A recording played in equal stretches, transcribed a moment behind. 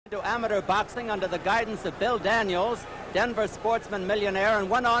To amateur boxing under the guidance of Bill Daniels, Denver sportsman millionaire, and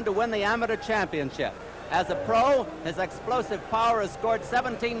went on to win the amateur championship. As a pro, his explosive power has scored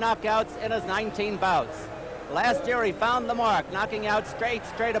 17 knockouts in his 19 bouts. Last year he found the mark, knocking out straight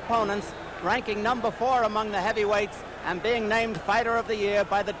opponents, ranking number 4 among the heavyweights and being named Fighter of the Year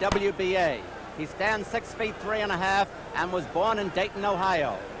by the WBA. He stands 6 feet 3.5 and was born in Dayton,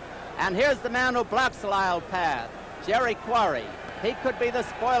 Ohio. And here's the man who blocks Lyle's path, Jerry Quarry. He could be the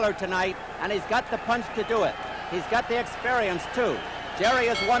spoiler tonight, and he's got the punch to do it. He's got the experience, too. Jerry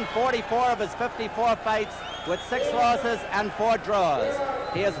has won 44 of his 54 fights with 6 losses and 4 draws.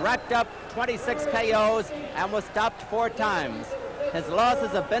 He has racked up 26 KOs and was stopped 4 times. His losses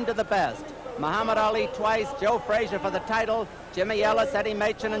have been to the best: Muhammad Ali twice, Joe Frazier for the title, Jimmy Ellis, Eddie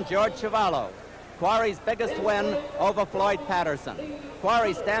Machen, and George Chuvalo. Quarry's biggest win over Floyd Patterson.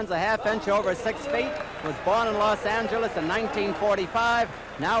 Quarry stands a half-inch over 6 feet, was born in Los Angeles in 1945,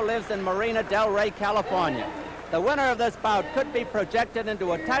 now lives in Marina del Rey, California. The winner of this bout could be projected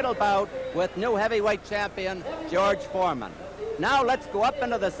into a title bout with new heavyweight champion George Foreman. Now let's go up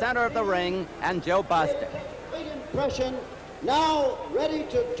into the center of the ring and Joe Bostic. Great impression. Now ready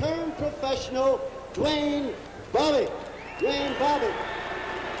to turn professional, Dwayne Bobbitt. Dwayne Bobbitt.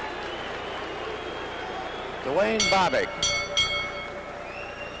 Dwayne Bobbitt,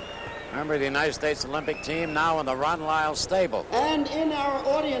 member of the United States Olympic team, now in the Ron Lyle stable. And in our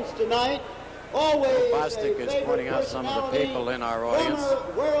audience tonight, always Bostic is pointing out some of the people in our audience.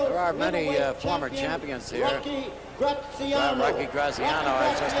 There are many former champions here. Rocky Graziano. I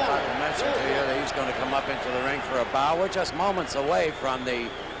was just about to mention to you that he's going to come up into the ring for a bout. We're just moments away from the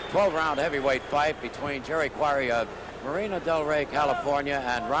 12-round heavyweight fight between Jerry Quarry of Marina del Rey, California,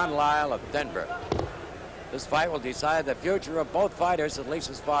 and Ron Lyle of Denver. This fight will decide the future of both fighters, at least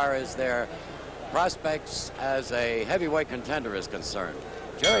as far as their prospects as a heavyweight contender is concerned.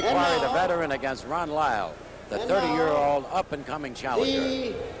 Jerry Quarry, the veteran, against Ron Lyle, the 30-year-old up-and-coming challenger.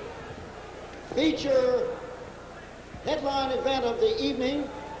 The feature headline event of the evening,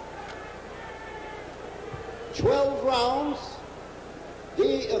 12 rounds.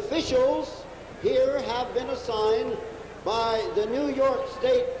 The officials here have been assigned by the New York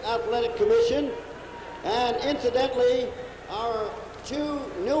State Athletic Commission. And incidentally, our 2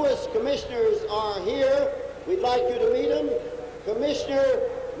 newest commissioners are here. We'd like you to meet them. Commissioner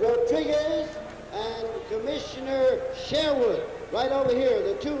Rodriguez and Commissioner Sherwood, right over here,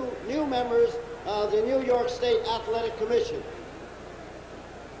 the 2 new members of the New York State Athletic Commission.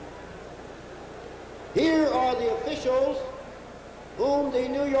 Here are the officials whom the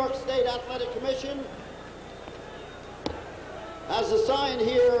New York State Athletic Commission has assigned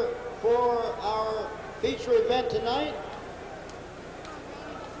here for our feature event tonight.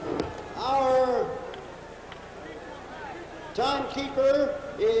 Our timekeeper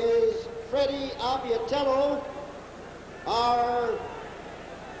is Freddie Abbiatello. Our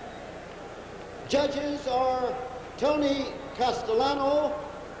judges are Tony Castellano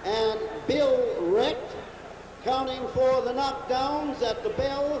and Bill Recht. Counting for the knockdowns at the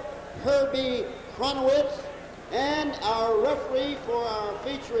bell, Herbie Kronowitz. And our referee for our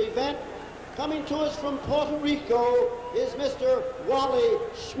feature event, coming to us from Puerto Rico, is Mr. Wally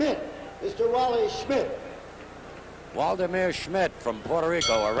Schmidt. Mr. Wally Schmidt. Waldemir Schmidt from Puerto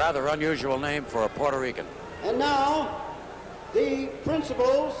Rico, a rather unusual name for a Puerto Rican. And now, the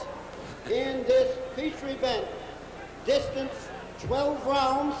principals in this feature event. Distance 12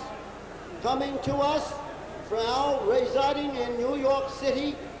 rounds, coming to us now residing in New York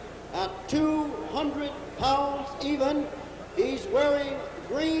City at 200 pounds even. He's wearing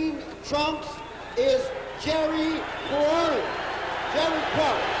green trunks, is Jerry Quarry. Jerry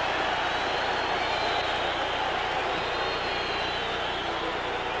Quarry.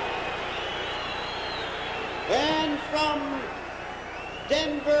 And from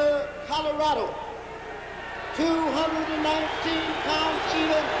Denver, Colorado, 219 pounds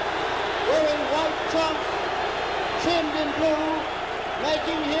even, wearing white trunks, trimmed in blue,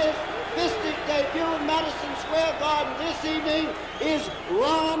 making his mystic debut in Madison Square Garden this evening is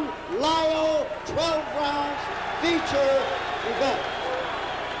Ron Lyle, 12 rounds feature event.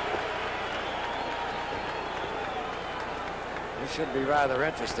 This should be rather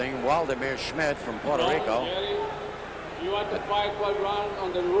interesting. Waldemir Schmidt from Puerto Rico. Jerry, you want to fight 12 rounds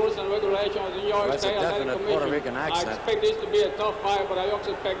on the rules and regulations of the New York State Athletic Commission. Puerto Rican accent. I expect this to be a tough fight, but I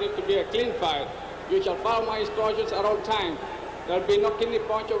also expect this to be a clean fight. You shall follow my instructions at all times. There'll be no kidney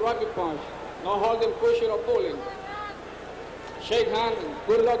punch or rugby punch. No holding, pushing, or pulling. Shake hands and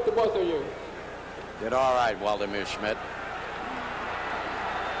good luck to both of you. Did all right, Waldemir Schmidt.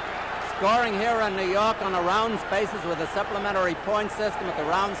 Scoring here in New York on a rounds basis with a supplementary point system. If the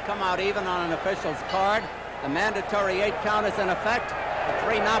rounds come out even on an official's card, the mandatory 8 count is in effect. The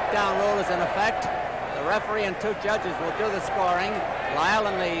 3 knockdown rule is in effect. The referee and 2 judges will do the scoring. Lyle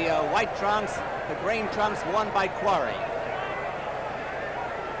in the white trunks, the green trunks won by Quarry.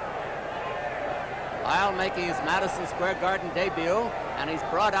 Lyle making his Madison Square Garden debut, and he's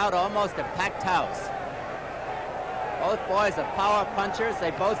brought out almost a packed house. Both boys are power punchers. They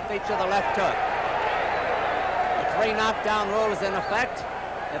both feature the left hook. The 3 knockdown rule is in effect.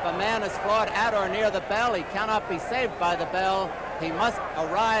 If a man is floored at or near the bell, he cannot be saved by the bell. He must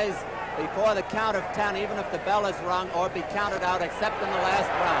arise before the count of 10, even if the bell is rung, or be counted out except in the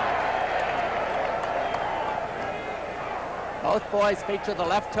last round. Both boys feature the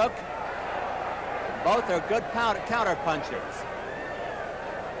left hook. Both are good counter punchers.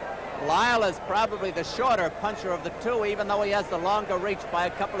 Lyle is probably the shorter puncher of the 2, even though he has the longer reach by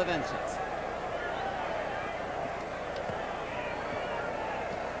a couple of inches.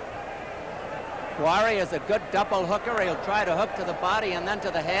 Quarry is a good double hooker. He'll try to hook to the body and then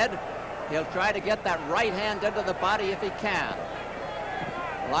to the head. He'll try to get that right hand into the body if he can.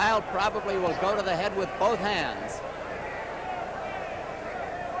 Lyle probably will go to the head with both hands.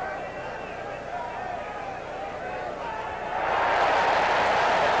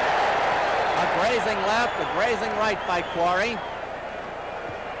 Grazing left, a grazing right by Quarry.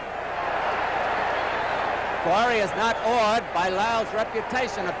 Quarry is not awed by Lyle's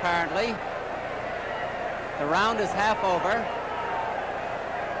reputation, apparently. The round is half over.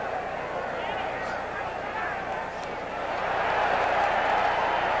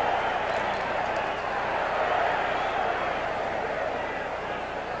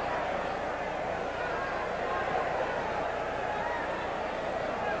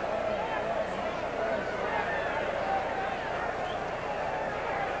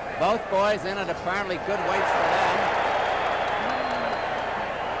 Both boys in at apparently good weights for them.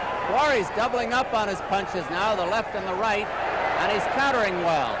 Quarry's doubling up on his punches now, the left and the right, and he's countering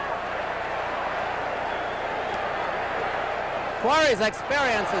well. Quarry's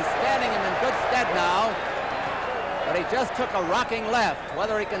experience is standing him in good stead now, but he just took a rocking left.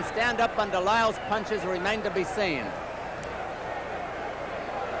 Whether he can stand up under Lyle's punches remain to be seen.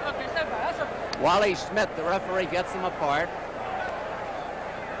 Wally Schmidt, the referee, gets them apart.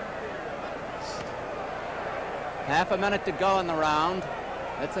 Half a minute to go in the round.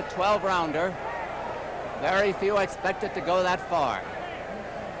 It's a 12-rounder. Very few expect it to go that far.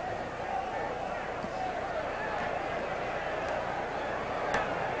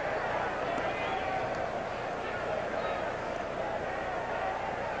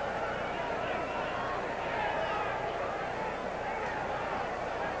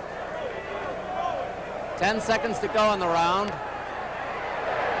 Ten seconds to go in the round.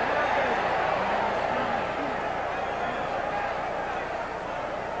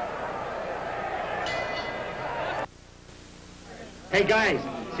 Hey, guys,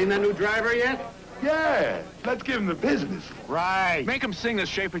 seen that new driver yet? Yeah, let's give him the business. Right. Make him sing the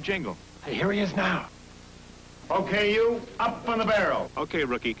Schaefer jingle. Hey, here he is now. Okay, you, up on the barrel. Okay,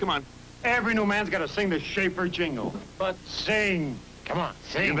 rookie, come on. Every new man's got to sing the Schaefer jingle. But sing. Come on,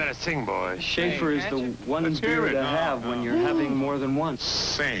 sing. You better sing, boy. Schaefer is the one Let's hear beer it. to have when you're having more than one.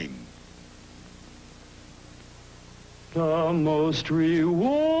 Sing. The most rewarding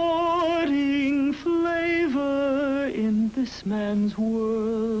flavor in this man's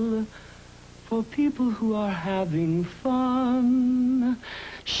world for people who are having fun.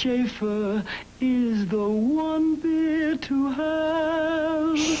 Schaefer is the one beer to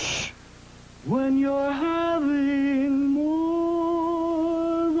have when you're having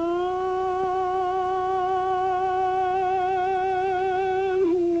more than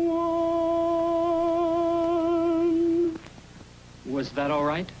one. Was that all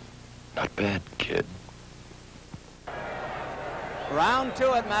right? Not bad, kid. Round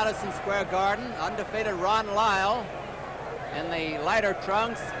 2 at Madison Square Garden. Undefeated Ron Lyle in the lighter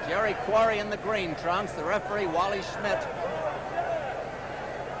trunks, Jerry Quarry in the green trunks, the referee Wally Schmidt.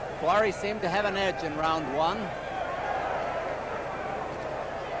 Quarry seemed to have an edge in round 1.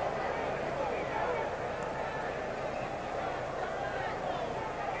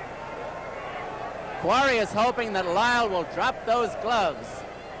 Quarry is hoping that Lyle will drop those gloves,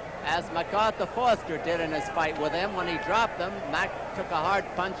 as MacArthur Foster did in his fight with him. When he dropped them, Mac took a hard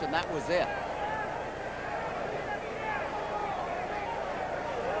punch, and that was it.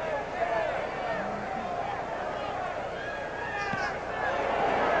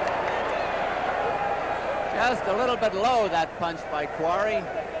 Just a little bit low, that punch by Quarry.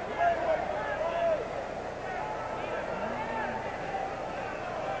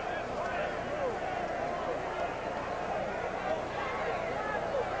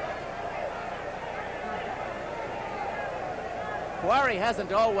 Quarry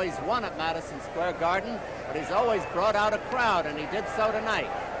hasn't always won at Madison Square Garden, but he's always brought out a crowd, and he did so tonight,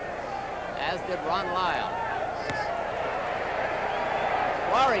 as did Ron Lyle.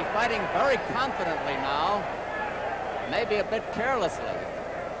 Quarry fighting very confidently now, maybe a bit carelessly.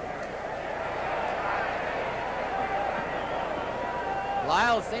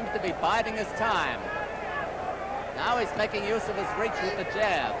 Lyle seems to be biding his time. Now he's making use of his reach with the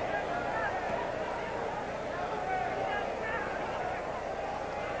jab.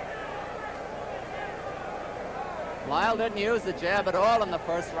 Lyle didn't use the jab at all in the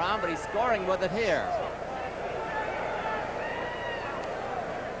first round, but he's scoring with it here.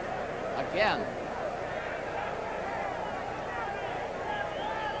 Again.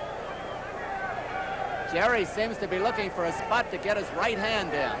 Jerry seems to be looking for a spot to get his right hand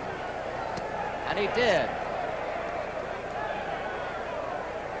in. And he did.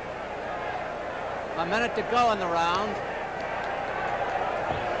 A minute to go in the round.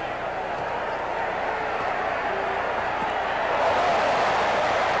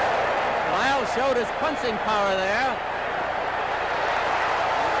 Lyle showed his punching power there.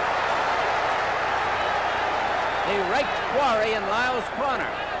 He raked Quarry in Lyle's corner.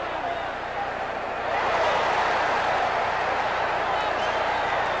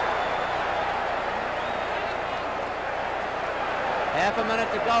 Half a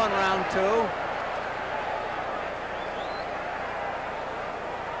minute to go in round two.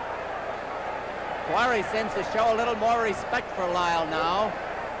 Quarry seems to show a little more respect for Lyle now.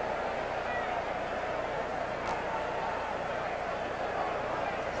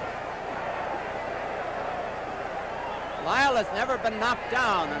 Lyle has never been knocked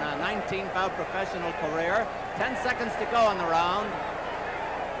down in a 19-bout professional career. 10 seconds to go in the round.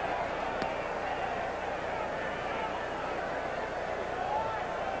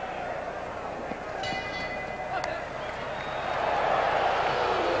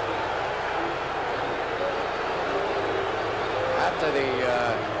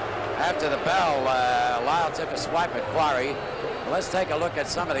 After the bell, Lyle took a swipe at Quarry. Let's take a look at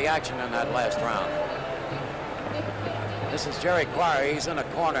some of the action in that last round. This is Jerry Quarry. He's in a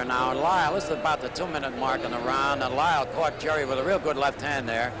corner now. And Lyle, this is about the 2-minute mark in the round. And Lyle caught Jerry with a real good left hand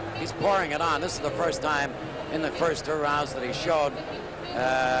there. He's pouring it on. This is the first time in the first 2 rounds that he showed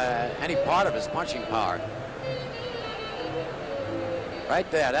any part of his punching power. Right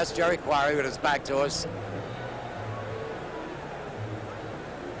there. That's Jerry Quarry with his back to us.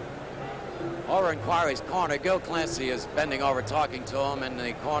 Over in Quarry's corner, Gil Clancy is bending over talking to him. In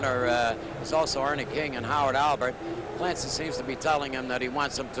the corner is also Ernie King and Howard Albert. Clancy seems to be telling him that he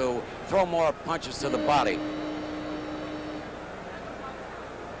wants him to throw more punches to the body.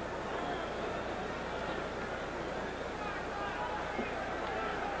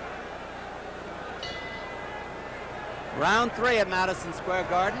 Round 3 at Madison Square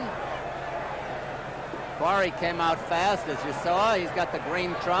Garden. Quarry came out fast, as you saw. He's got the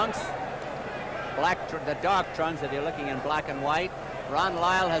green trunks. The dark trunks if you're looking in black and white. Ron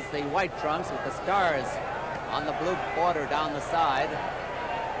Lyle has the white trunks with the stars on the blue border down the side.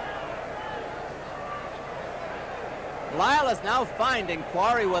 Lyle is now finding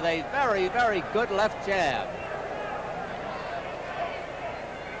Quarry with a very, very good left jab.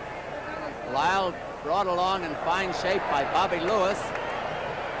 Lyle brought along in fine shape by Bobby Lewis,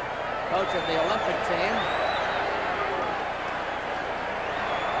 coach of the Olympic team.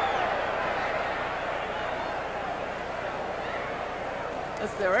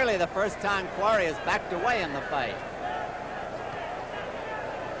 This is really the first time Quarry has backed away in the fight.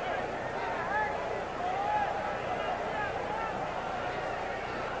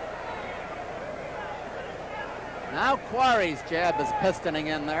 Now Quarry's jab is pistoning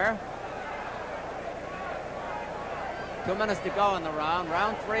in there. 2 minutes to go in the round.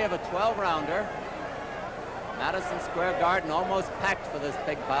 Round 3 of a 12-rounder. Madison Square Garden almost packed for this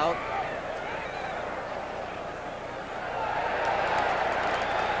big bout.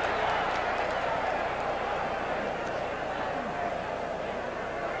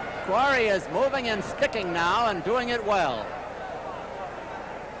 Quarry is moving and sticking now and doing it well.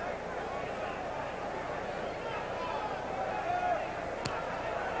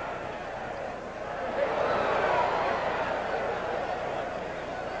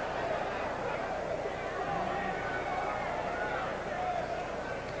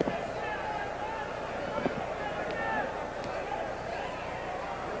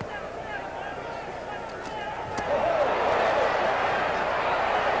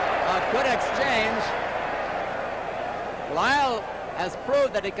 Good exchange. Lyle has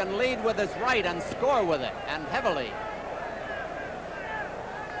proved that he can lead with his right and score with it, and heavily.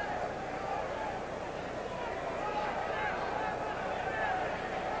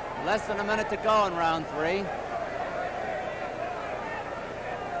 Less than a minute to go in round 3.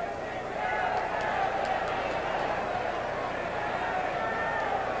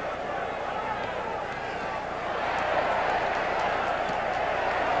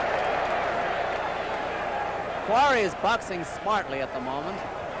 Quarry is boxing smartly at the moment.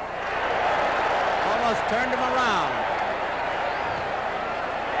 Almost turned him around.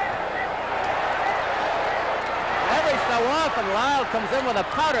 Every so often, Lyle comes in with a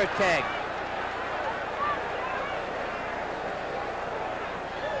powder keg.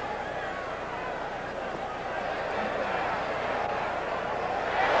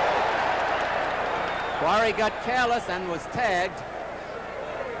 Quarry got careless and was tagged.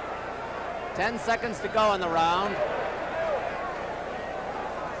 10 seconds to go in the round.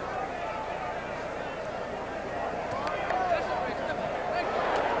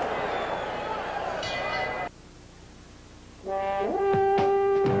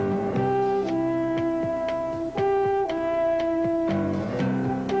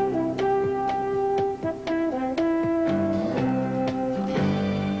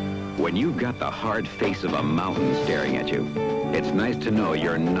 When you've got the hard face of a mountain staring at you, it's nice to know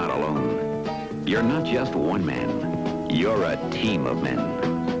you're not alone. You're not just one man. You're a team of men.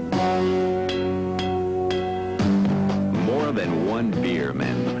 More than one beer,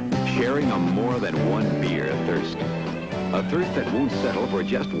 men. Sharing a more than one beer thirst. A thirst that won't settle for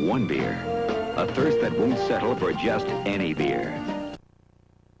just one beer. A thirst that won't settle for just any beer.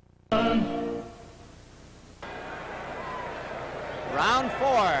 Round 4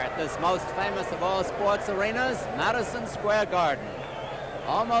 at this most famous of all sports arenas, Madison Square Garden.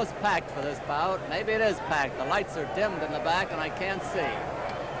 Almost packed for this bout. Maybe it is packed. The lights are dimmed in the back and I can't see.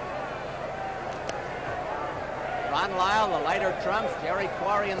 Ron Lyle, the lighter trunks, Jerry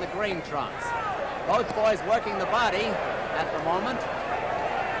Quarry in the green trunks. Both boys working the body at the moment.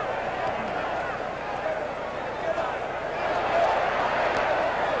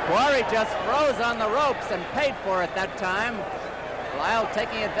 Quarry just froze on the ropes and paid for it that time. Lyle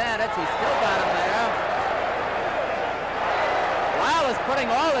taking advantage. He's still got him there. Lyle is putting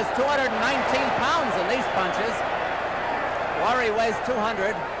all his 219 pounds in these punches. Quarry weighs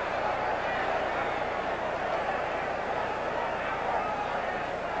 200.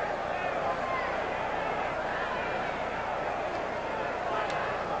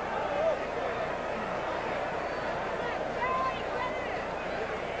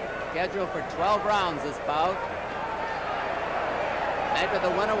 Scheduled for 12 rounds this bout. Maybe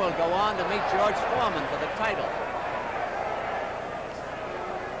the winner will go on to meet George Foreman for the title.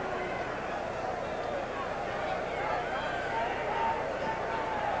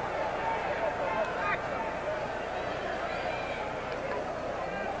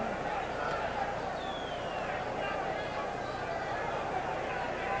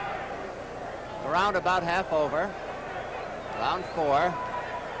 Round about half over. Round 4.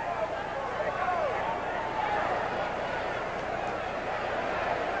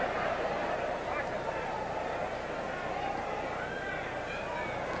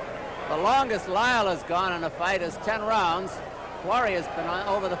 The longest Lyle has gone in a fight is 10 rounds. Quarry has been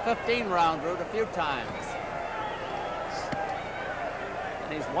over the 15-round route a few times.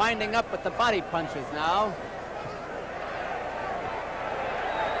 And he's winding up with the body punches now.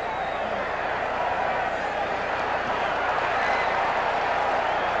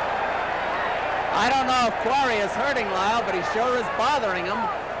 I don't know if Quarry is hurting Lyle, but he sure is bothering him.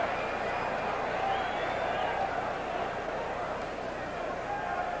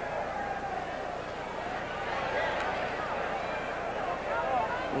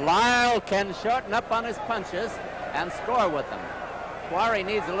 Lyle can shorten up on his punches and score with them. Quarry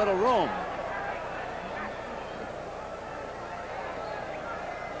needs a little room.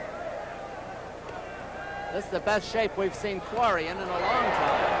 This is the best shape we've seen Quarry in a long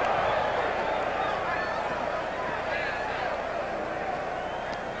time.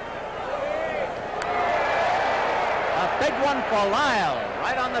 A big one for Lyle,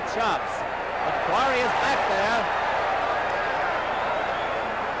 right on the chops. But Quarry is back there.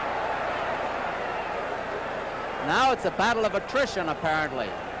 Now it's a battle of attrition, apparently.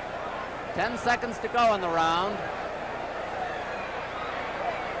 10 seconds to go in the round.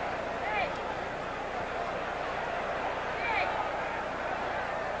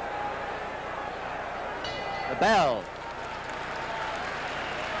 The bell.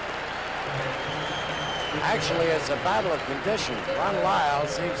 Actually, it's a battle of condition. Ron Lyle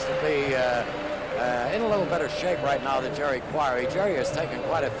seems to be in a little better shape right now than Jerry Quarry. Jerry has taken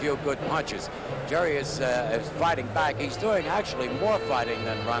quite a few good punches. Jerry is fighting back. He's doing actually more fighting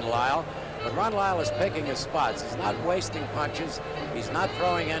than Ron Lyle. But Ron Lyle is picking his spots. He's not wasting punches. He's not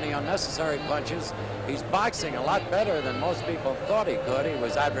throwing any unnecessary punches. He's boxing a lot better than most people thought he could. He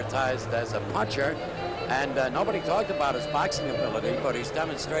was advertised as a puncher, and nobody talked about his boxing ability, but he's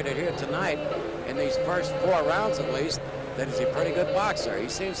demonstrated here tonight, in these first 4 rounds at least, that he's a pretty good boxer. He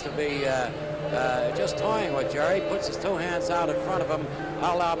seems to be just toying with Jerry, puts his 2 hands out in front of him,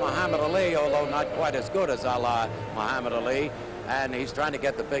 a la Muhammad Ali, although not quite as good as a la Muhammad Ali, and he's trying to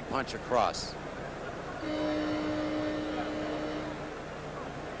get the big punch across.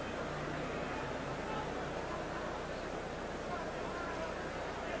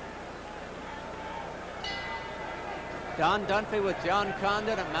 Don Dunphy with John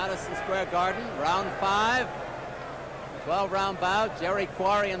Condon at Madison Square Garden. Round 5. 12-round bout. Jerry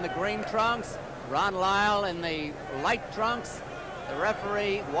Quarry in the green trunks. Ron Lyle in the light trunks. The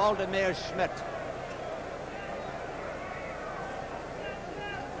referee, Waldemar Schmidt.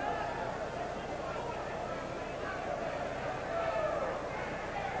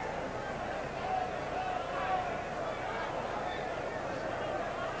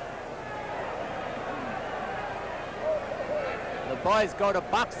 The boys go to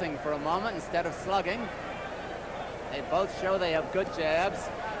boxing for a moment instead of slugging. They both show they have good jabs.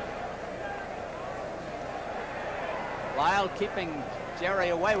 Lyle keeping Jerry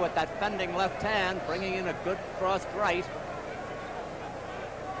away with that fending left hand, bringing in a good crossed right.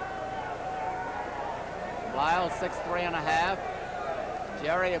 Lyle 6'3½".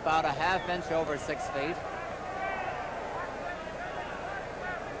 Jerry about a ½ inch over 6 feet.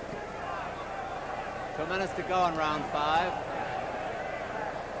 Two minutes to go in round 5.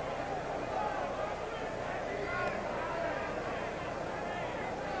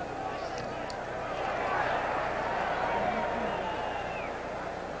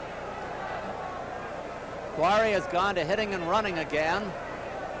 Quarry has gone to hitting and running again.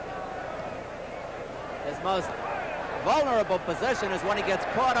 His most vulnerable position is when he gets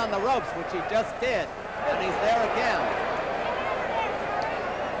caught on the ropes, which he just did, and he's there again.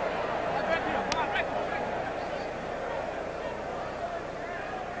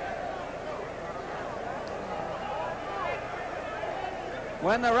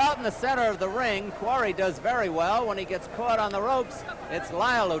 When they're out in the center of the ring, Quarry does very well. When he gets caught on the ropes, it's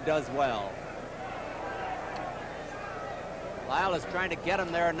Lyle who does well. Lyle is trying to get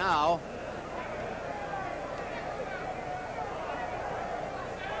him there now.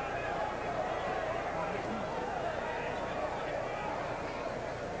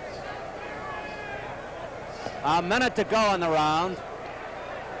 A minute to go in the round.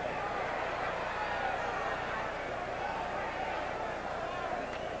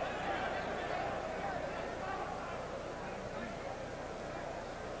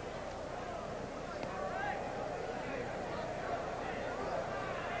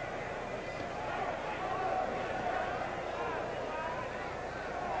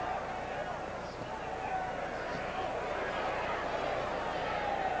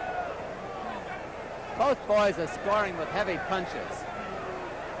 Both boys are scoring with heavy punches.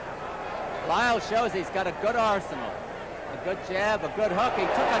 Lyle shows he's got a good arsenal. A good jab, a good hook. He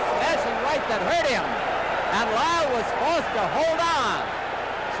took a smashing right that hurt him. And Lyle was forced to hold on.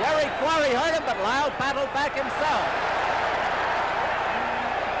 Jerry Quarry hurt him, but Lyle battled back himself.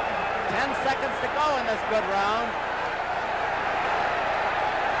 10 seconds to go in this good round.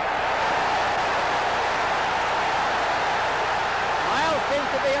 Lyle seems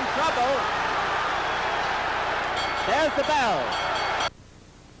to be in trouble. There's the bell.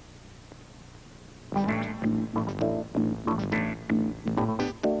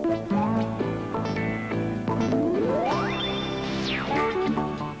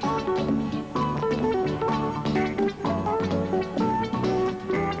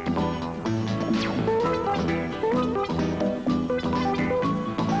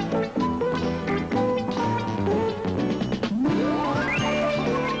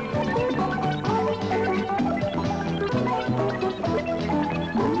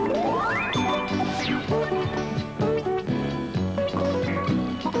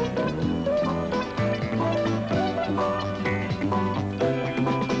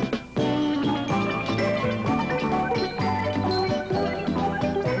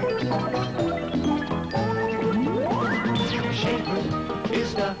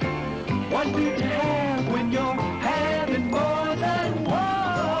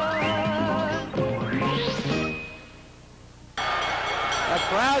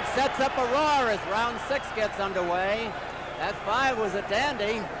 Crowd sets up a roar as round 6 gets underway. That 5 was a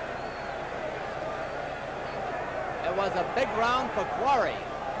dandy. It was a big round for Quarry.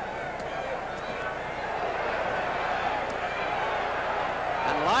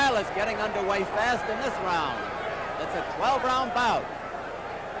 And And Lyle is getting underway fast in this round. It's a 12-round bout.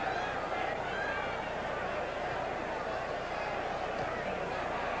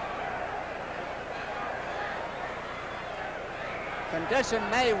 Condition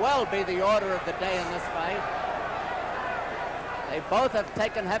may well be the order of the day in this fight. They both have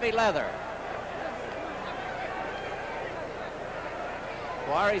taken heavy leather.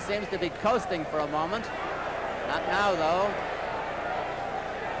 Quarry seems to be coasting for a moment. Not now, though.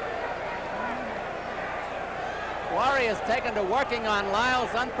 Quarry has taken to working on Lyle's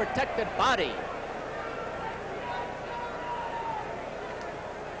unprotected body.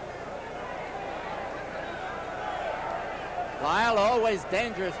 Lyle always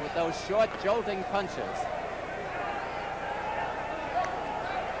dangerous with those short, jolting punches.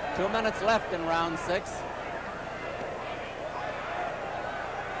 2 minutes left in round 6.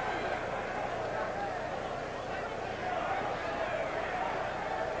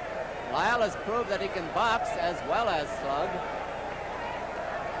 Lyle has proved that he can box as well as slug.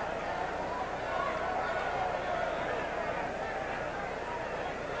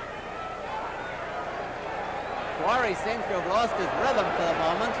 Quarry seems to have lost his rhythm for the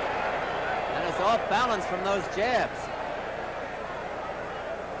moment and is off balance from those jabs.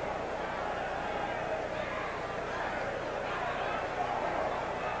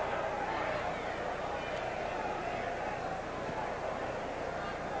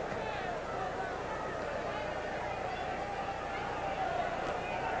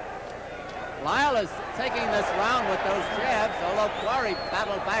 Lyle is taking this round with those jabs, although Quarry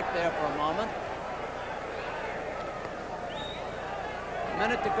battled back there for a moment. A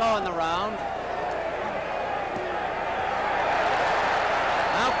minute to go in the round.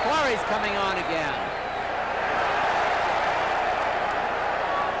 Now Quarry's coming on again.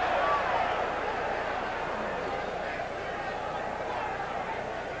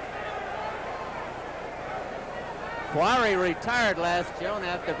 Quarry retired last June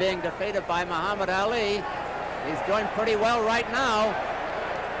after being defeated by Muhammad Ali. He's doing pretty well right now.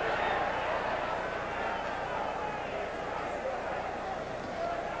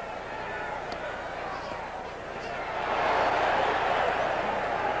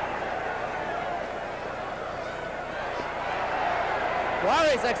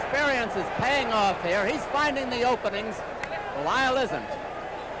 Quarry's experience is paying off here. He's finding the openings. Lyle isn't.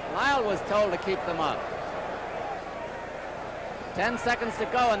 Lyle was told to keep them up. 10 seconds to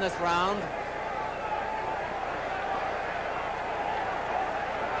go in this round.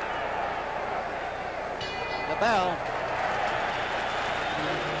 The bell.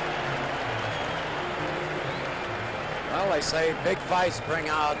 Well, they say big fights bring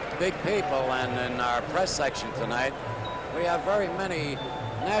out big people, and in our press section tonight, we have very many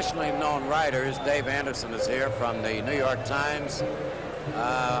nationally known writers. Dave Anderson is here from the New York Times.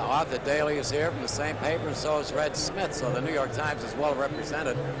 Arthur Daly is here from the same paper, and so is Red Smith, so the New York Times is well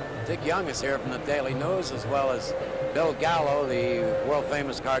represented. Dick Young is here from the Daily News, as well as Bill Gallo, the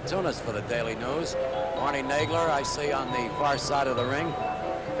world-famous cartoonist for the Daily News. Arnie Nagler, I see on the far side of the ring,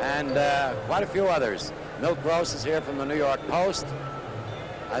 and quite a few others. Milt Gross is here from the New York Post.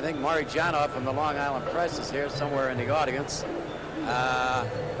 I think Maury Janoff from the Long Island Press is here somewhere in the audience.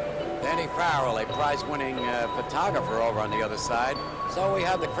 Danny Farrell, a prize-winning photographer over on the other side. So we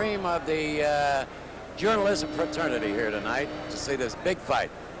have the cream of the journalism fraternity here tonight to see this big fight.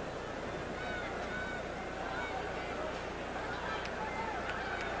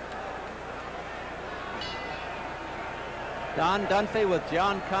 Don Dunphy with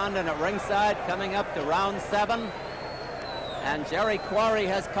John Condon at ringside, coming up to round 7. And Jerry Quarry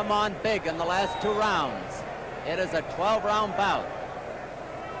has come on big in the last 2 rounds. It is a 12-round bout.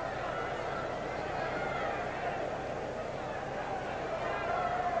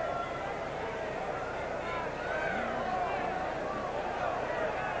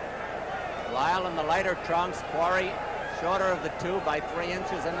 Lyle in the lighter trunks, Quarry shorter of the 2 by 3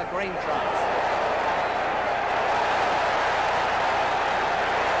 inches in the green trunks.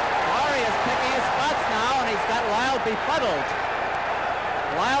 Quarry is picking his spots now, and he's got Lyle befuddled.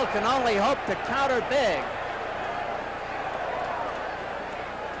 Lyle can only hope to counter big.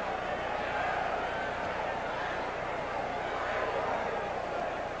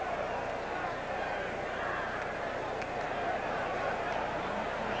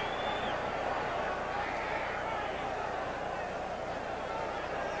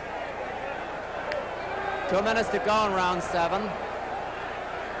 Two minutes to go in round 7.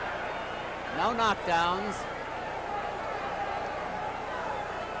 No knockdowns.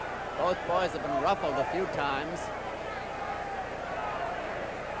 Both boys have been ruffled a few times.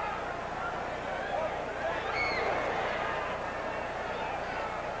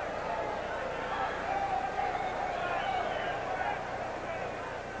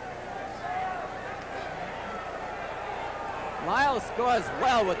 Lyle scores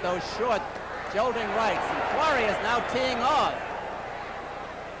well with those short, jolting rights, and Quarry is now teeing off.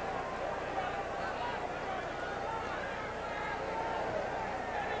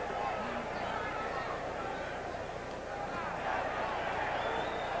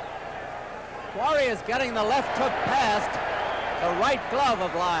 Quarry is getting the left hook past the right glove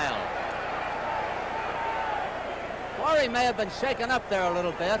of Lyle. Quarry may have been shaken up there a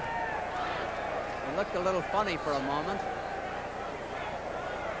little bit. He looked a little funny for a moment.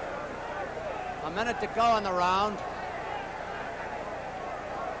 A minute to go in the round.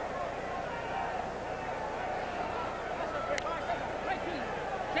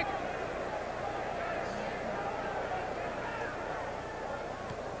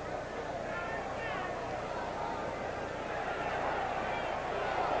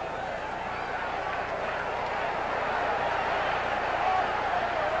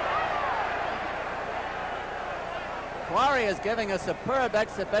 Quarry is giving a superb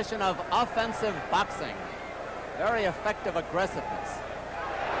exhibition of offensive boxing. Very effective aggressiveness.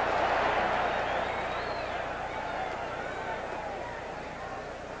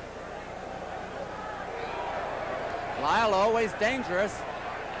 Lyle always dangerous.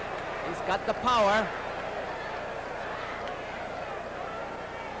 He's got the power.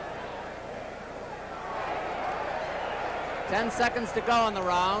 Ten seconds to go in the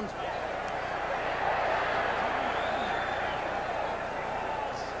round.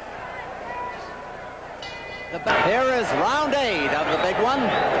 Here is round 8 of the big one.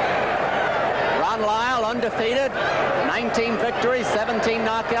 Ron Lyle undefeated, 19 victories, 17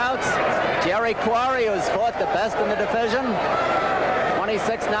 knockouts. Jerry Quarry, who's fought the best in the division,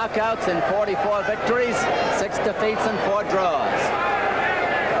 26 knockouts and 44 victories, 6 defeats and 4 draws.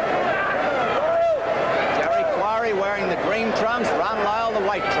 Jerry Quarry wearing the green trunks, Ron Lyle the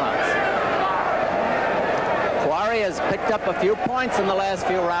white trunks. Quarry has picked up a few points in the last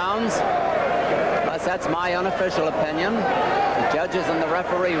few rounds. That's my unofficial opinion. The judges and the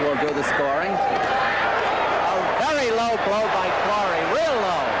referee will do the scoring. A very low blow by Quarry, real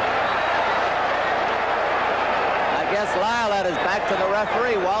low. I guess Lyle had his back to the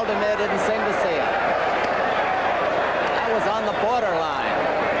referee. Waldemir didn't seem to see it. That was on the borderline.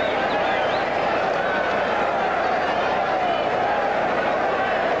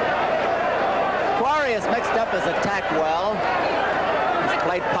 Quarry has mixed up his attack well.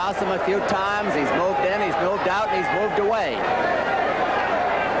 Played possum a few times. He's moved in, he's moved out, and he's moved away.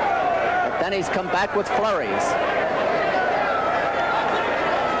 But then he's come back with flurries.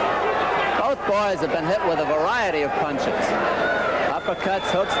 Both boys have been hit with a variety of punches.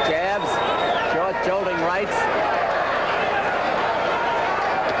 Uppercuts, hooks, jabs, short jolting rights.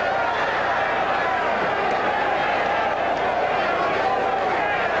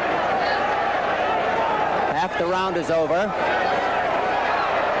 Half the round is over.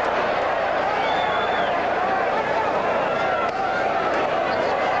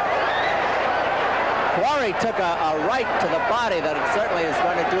 Quarry took a right to the body that it certainly is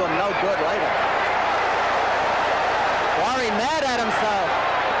going to do him no good later. Quarry mad at himself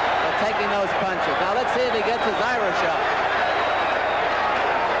for taking those punches. Now let's see if he gets his Irish up.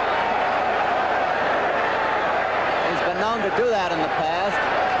 He's been known to do that in the past.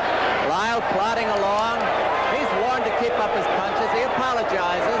 Lyle plodding along. He's warned to keep up his punches. He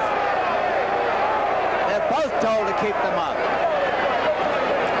apologizes. They're both told to keep them up.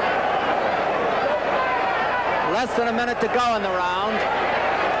 Less than a minute to go in the round.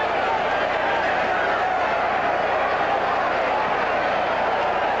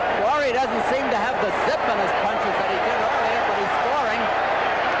 Quarry doesn't seem to have the zip in his punches that he did earlier, but he's scoring.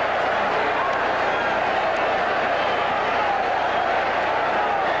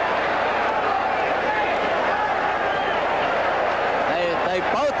 They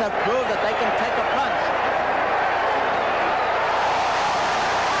both have proved that they can take a punch.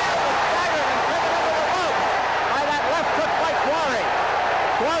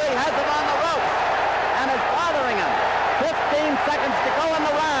 Quarry has him on the ropes and is bothering him. 15 seconds to go in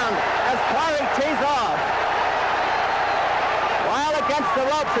the round as Quarry tees off. Lyle against the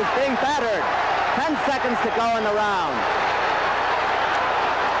ropes is being battered. 10 seconds to go in the round.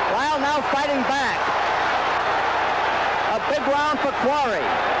 Lyle now fighting back. A big round for Quarry.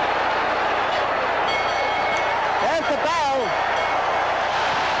 There's the bell.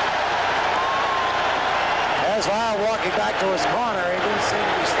 There's Lyle walking back to his corner. He didn't seem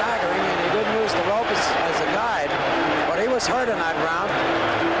to be staggering, and he didn't use the rope as a guide, but he was hurt in that round.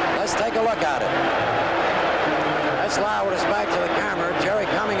 Let's take a look at it. That's Lyle with his back to the camera. Jerry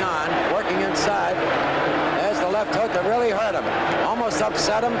coming on, working inside. There's the left hook that really hurt him. Almost almost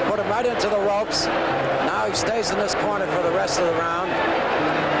upset him, put him right into the ropes. Now he stays in this corner for the rest of the round.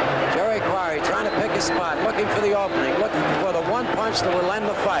 Jerry Quarry trying to pick his spot, looking for the opening, looking for the one punch that will end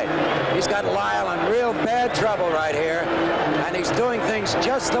the fight. He's got Lyle in real bad trouble right here, and he's doing things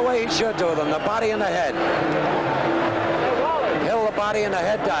just the way he should do them, the body and the head. Hill, the body and the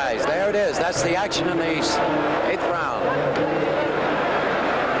head dies. There it is. That's the action in the 8th round.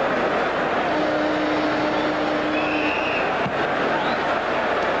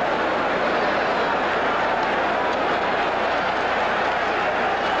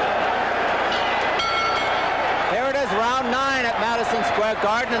 Round 9 at Madison Square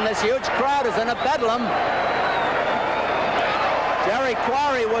Garden, and this huge crowd is in a bedlam. Jerry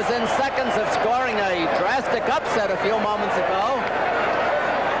Quarry was in seconds of scoring a drastic upset a few moments ago.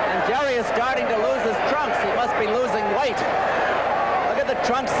 And Jerry is starting to lose his trunks. He must be losing weight. Look at the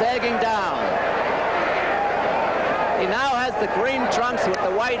trunks sagging down. He now has the green trunks with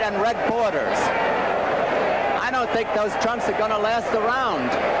the white and red borders. I don't think those trunks are going to last the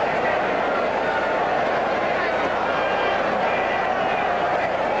round.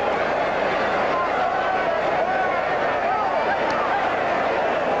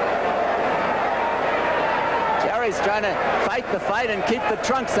 He's trying to fight the fight and keep the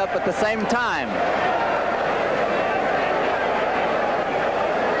trunks up at the same time.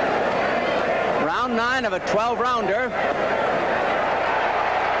 Round 9 of a 12-rounder.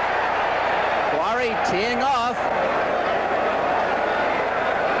 Quarry teeing off.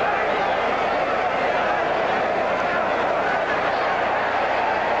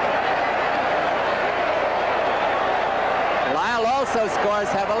 Lyle also scores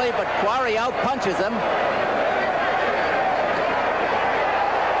heavily, but Quarry outpunches him.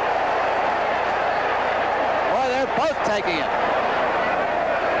 Both taking it.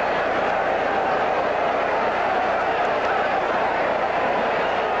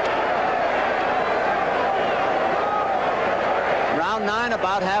 Round 9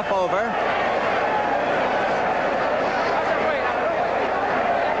 about half over.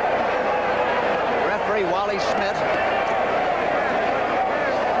 Referee Wally Schmidt.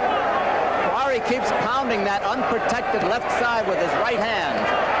 Quarry keeps pounding that unprotected left side with his right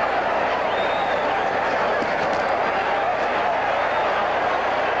hand.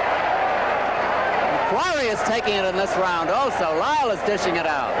 Quarry is taking it in this round also. Lyle is dishing it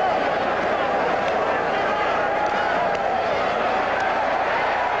out.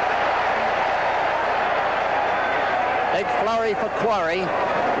 Big flurry for Quarry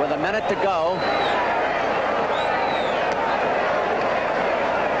with a minute to go.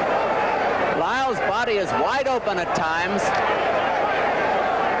 Lyle's body is wide open at times.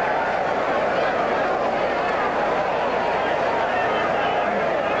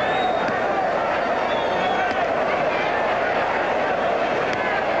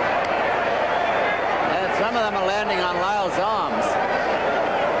 Some of them are landing on Lyle's arms.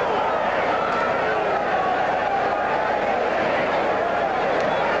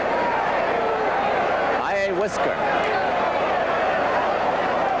 I.A. Whisker.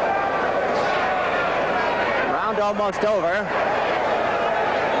 Round almost over.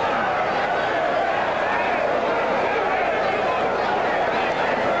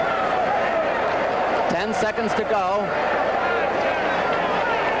 Ten seconds to go.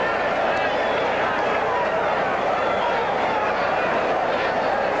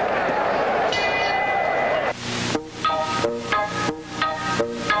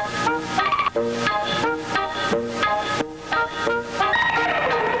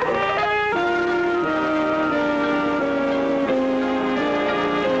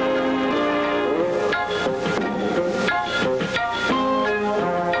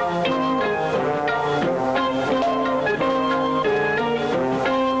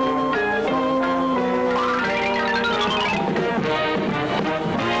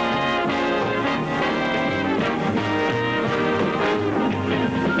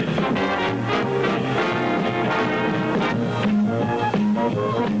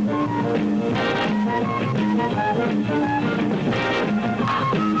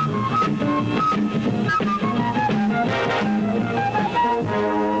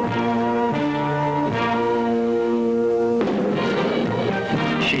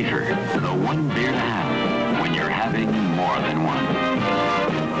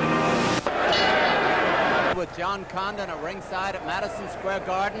 John Condon at ringside at Madison Square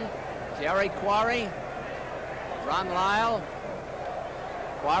Garden. Jerry Quarry, Ron Lyle.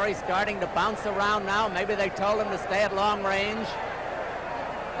 Quarry starting to bounce around now. Maybe they told him to stay at long range.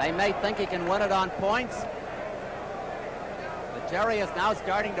 They may think he can win it on points. But Jerry is now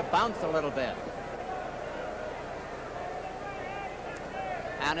starting to bounce a little bit.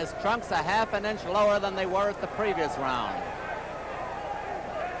 and his trunks a half an inch lower than they were at the previous round.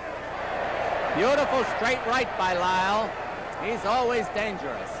 Beautiful straight right by Lyle. He's always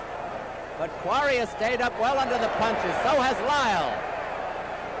dangerous. But Quarry has stayed up well under the punches. So has Lyle.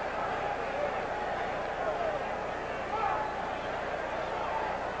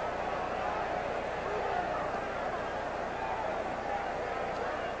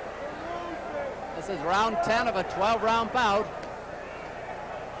 This is round 10 of a 12-round bout.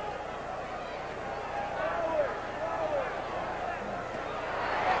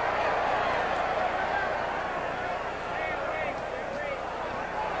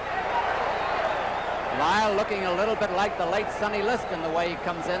 Lyle looking a little bit like the late Sonny Liston the way he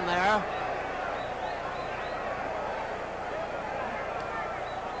comes in there.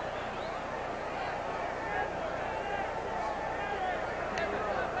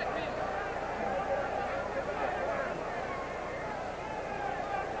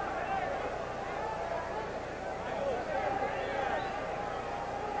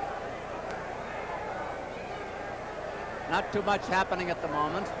 Not too much happening at the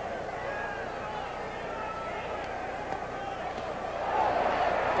moment.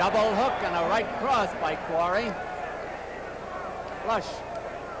 Double hook and a right cross by Quarry. Flush.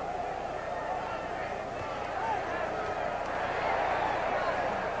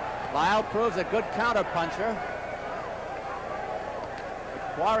 Lyle proves a good counterpuncher.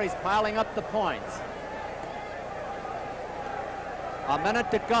 But Quarry's piling up the points. A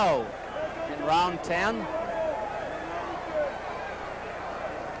minute to go in round 10.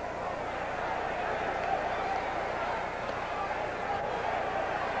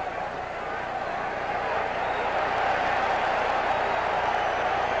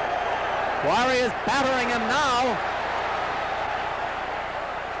 Quarry is battering him now.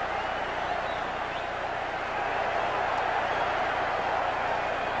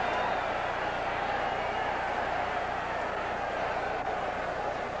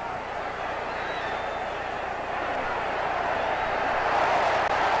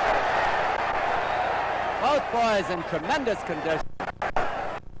 Both boys in tremendous condition.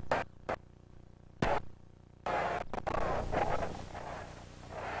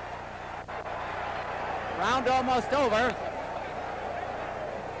 Round almost over.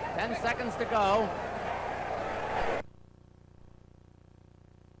 10 seconds to go.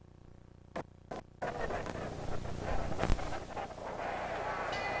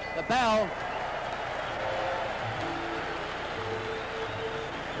 The bell.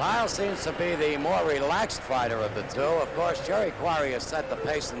 Lyle seems to be the more relaxed fighter of the two. Of course, Jerry Quarry has set the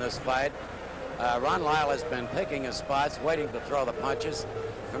pace in this fight. Ron Lyle has been picking his spots, waiting to throw the punches.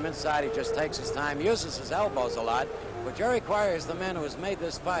 From inside, he just takes his time, uses his elbows a lot. But Jerry Quarry is the man who has made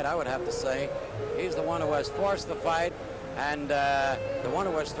this fight, I would have to say. He's the one who has forced the fight and the one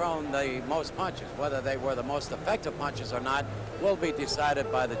who has thrown the most punches. Whether they were the most effective punches or not will be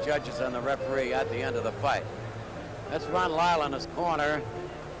decided by the judges and the referee at the end of the fight. That's Ron Lyle in his corner,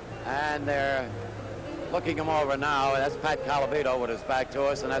 and they're looking him over now. That's Pat Calavito with his back to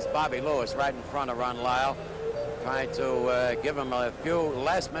us, and that's Bobby Lewis right in front of Ron Lyle, trying to give him a few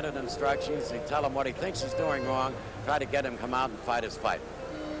last-minute instructions. He tell him what he thinks he's doing wrong, try to get him come out and fight his fight.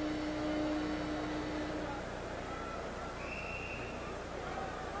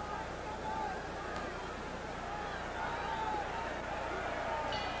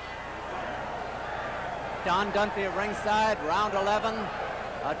 Don Dunphy at ringside, round 11,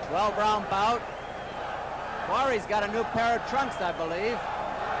 a 12-round bout. Quarry's got a new pair of trunks, I believe.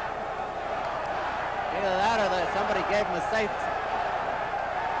 Either that or somebody gave him a safe.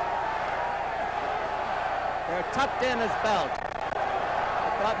 They're tucked in his belt. I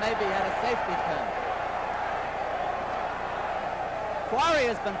thought maybe he had a safety pin. Quarry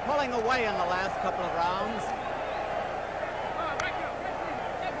has been pulling away in the last couple of rounds.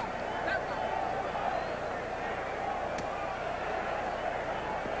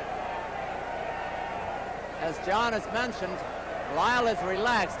 As John has mentioned, Lyle is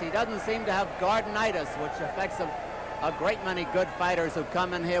relaxed. He doesn't seem to have Gardenitis, which affects a great many good fighters who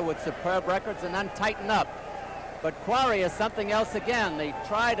come in here with superb records and then tighten up. But Quarry is something else again, the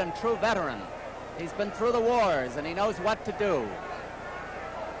tried and true veteran. He's been through the wars and he knows what to do.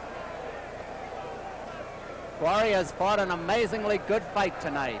 Quarry has fought an amazingly good fight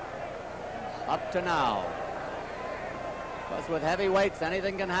tonight, up to now. Because with heavyweights,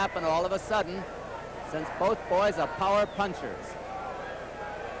 anything can happen all of a sudden, since both boys are power punchers.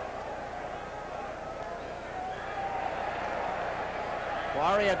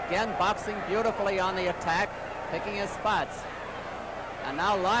 Quarry again boxing beautifully on the attack, picking his spots. And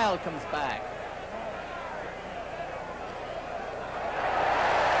now Lyle comes back.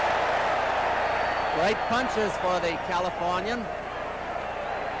 Great punches for the Californian.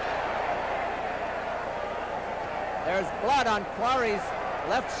 There's blood on Quarry's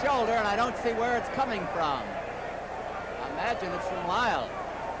left shoulder, and I don't see where it's coming from. I imagine it's from Lyle.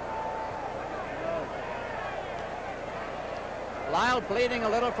 Lyle bleeding a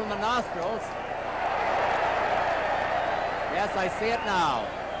little from the nostrils. Yes, I see it now.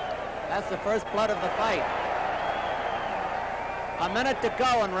 That's the first blood of the fight. A minute to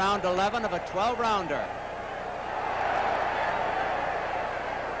go in round 11 of a 12-rounder.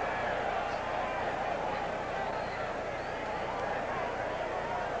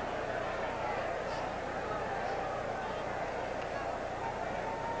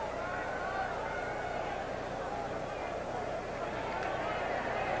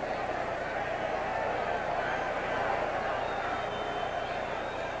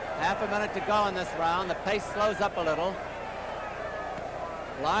 Half a minute to go in this round. The pace slows up a little.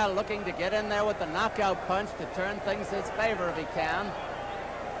 Lyle looking to get in there with the knockout punch to turn things his favor if he can.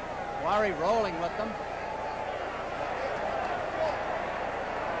 Quarry rolling with them.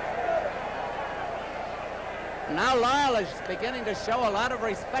 Now Lyle is beginning to show a lot of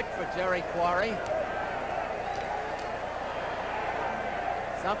respect for Jerry Quarry.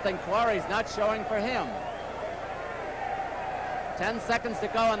 Something Quarry's not showing for him. 10 seconds to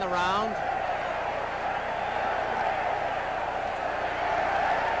go in the round.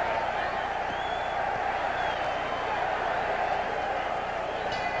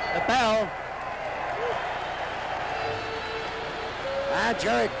 The bell. And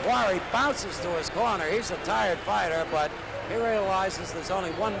Jerry Quarry bounces to his corner. He's a tired fighter, but he realizes there's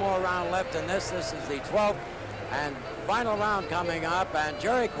only one more round left in this. This is the 12th and final round coming up, and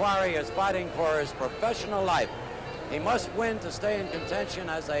Jerry Quarry is fighting for his professional life. He must win to stay in contention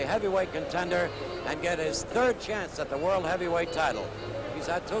as a heavyweight contender and get his third chance at the world heavyweight title. He's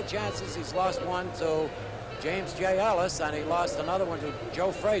had 2 chances. He's lost one to James J. Ellis, and he lost another one to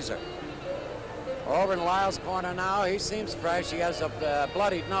Joe Frazier. Over in Lyle's corner now, he seems fresh. He has a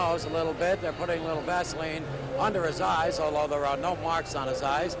bloodied nose a little bit. They're putting a little Vaseline under his eyes, although there are no marks on his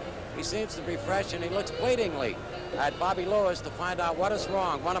eyes. He seems to be fresh, and he looks pleadingly at Bobby Lewis to find out what is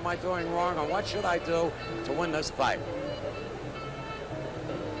wrong, what am I doing wrong, and what should I do to win this fight.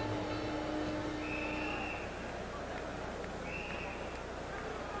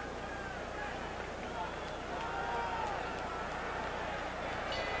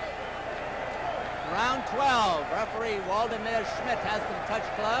 Round 12, referee Waldemar Schmidt has them touch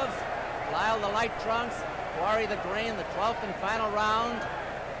gloves. Lyle the light trunks, Quarry the green, the 12th and final round.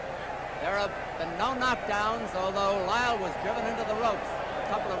 There have been no knockdowns, although Lyle was driven into the ropes a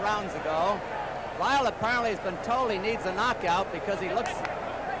couple of rounds ago. Lyle apparently has been told he needs a knockout because he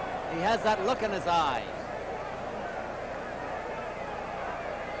has that look in his eye.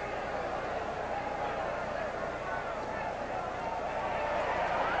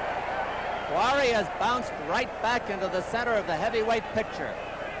 Quarry has bounced right back into the center of the heavyweight picture.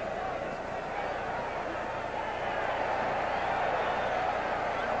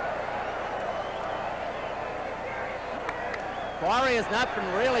 Quarry has not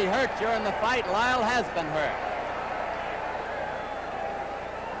been really hurt during the fight. Lyle has been hurt.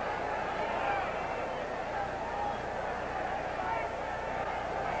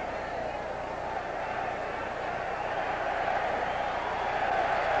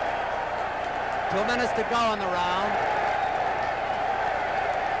 Two minutes to go in the round.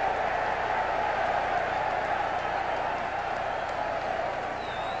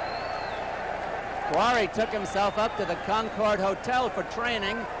 Quarry took himself up to the Concord Hotel for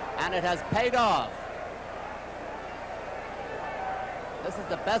training, and it has paid off. This is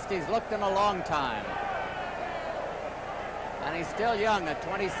the best he's looked in a long time. And he's still young at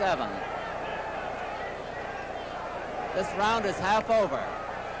 27. This round is half over.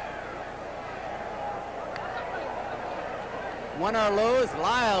 Win or lose,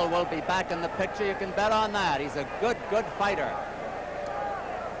 Lyle will be back in the picture. You can bet on that. He's a good fighter.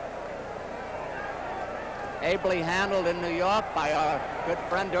 Ably handled in New York by our good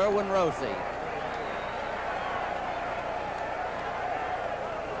friend Irwin Rosie.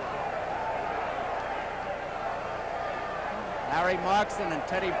 Harry Markson and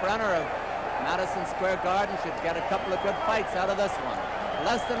Teddy Brenner of Madison Square Garden should get a couple of good fights out of this one.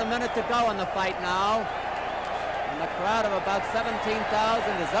 Less than a minute to go in the fight now. And the crowd of about 17,000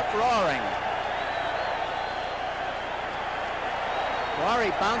 is uproaring.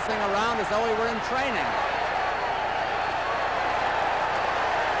 Quarry bouncing around as though he were in training.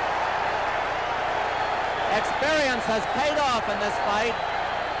 Experience has paid off in this fight,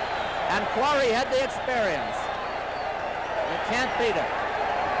 and Quarry had the experience. You can't beat it.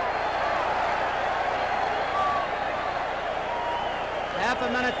 half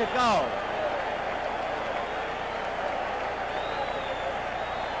a minute to go.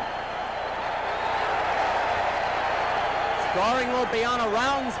 Scoring will be on a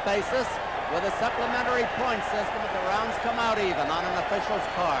rounds basis with a supplementary point system if the rounds come out even on an official's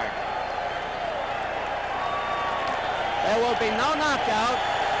card. There will be no knockout.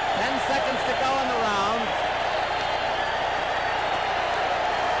 10 seconds to go in the round.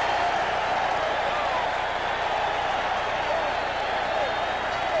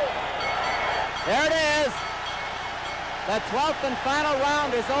 There it is. The 12th and final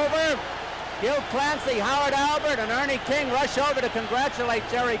round is over. Gil Clancy, Howard Albert, and Ernie King rush over to congratulate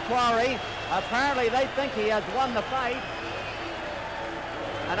Jerry Quarry. Apparently they think he has won the fight.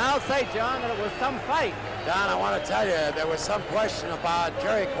 And I'll say, John, that it was some fight. Don, I want to tell you, there was some question about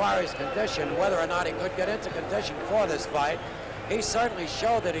Jerry Quarry's condition, whether or not he could get into condition for this fight. He certainly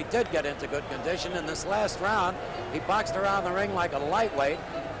showed that he did get into good condition. In this last round, he boxed around the ring like a lightweight.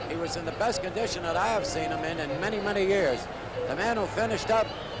 He was in the best condition that I have seen him in many, many years. The man who finished up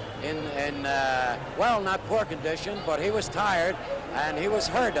well, not poor condition, but he was tired and he was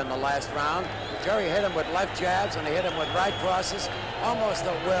hurt in the last round. Jerry hit him with left jabs and he hit him with right crosses, almost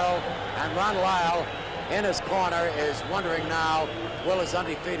at will. And Ron Lyle in his corner is wondering now, will his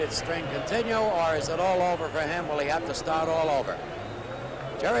undefeated string continue, or is it all over for him? Will he have to start all over?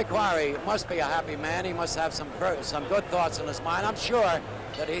 Jerry Quarry must be a happy man. He must have some good thoughts in his mind. I'm sure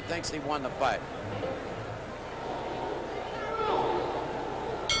that he thinks he won the fight.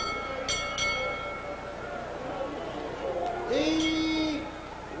 The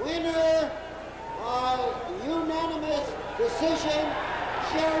winner by unanimous decision,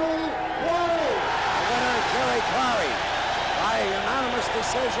 Jerry Quarry. The winner, Jerry Quarry, by unanimous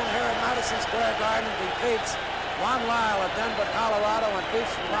decision here at Madison Square Garden, defeats Ron Lyle of Denver, Colorado, and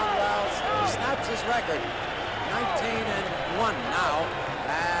beats Ron Lyle, snaps his record, 19-1 now.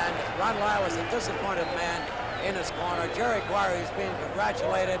 And Ron Lyle is a disappointed man in his corner. Jerry Quarry is being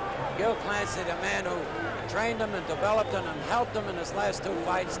congratulated. Gil Clancy, the man who trained him and developed him and helped him in his last two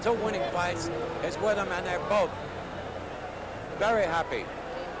fights, two winning fights, is with him, and they're both very happy.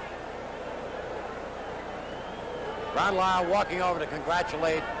 Ron Lyle walking over to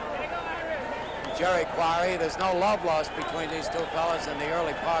congratulate Jerry Quarry. There's no love lost between these two fellas in the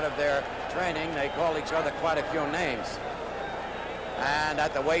early part of their training. They called each other quite a few names. And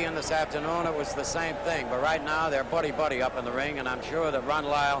at the weigh-in this afternoon, it was the same thing. But right now, they're buddy-buddy up in the ring, and I'm sure that Ron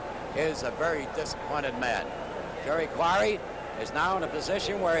Lyle is a very disappointed man. Jerry Quarry is now in a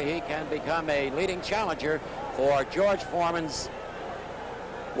position where he can become a leading challenger for George Foreman's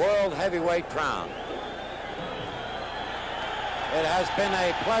World Heavyweight crown. It has been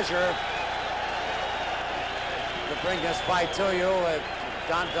a pleasure to bring this fight to you with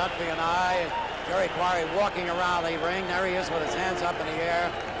Don Dunphy and I. Jerry Quarry walking around the ring. There he is with his hands up in the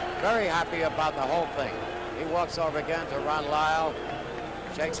air. Very happy about the whole thing. He walks over again to Ron Lyle,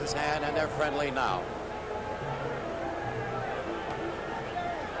 shakes his hand, and they're friendly now.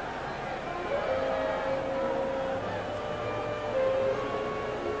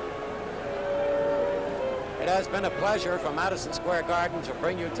 It has been a pleasure from Madison Square Garden to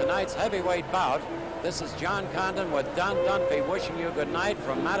bring you tonight's heavyweight bout. This is John Condon with Don Dunphy wishing you good night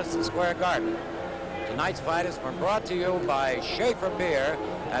from Madison Square Garden. Tonight's fight has been brought to you by Schaefer Beer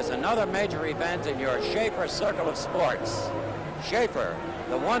as another major event in your Schaefer Circle of Sports. Schaefer,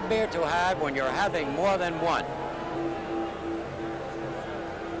 the one beer to have when you're having more than one.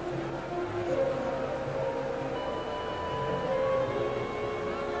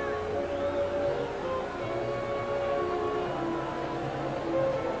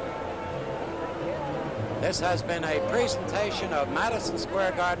 This has been a presentation of Madison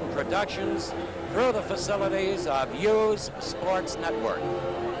Square Garden Productions through the facilities of Hughes Sports Network.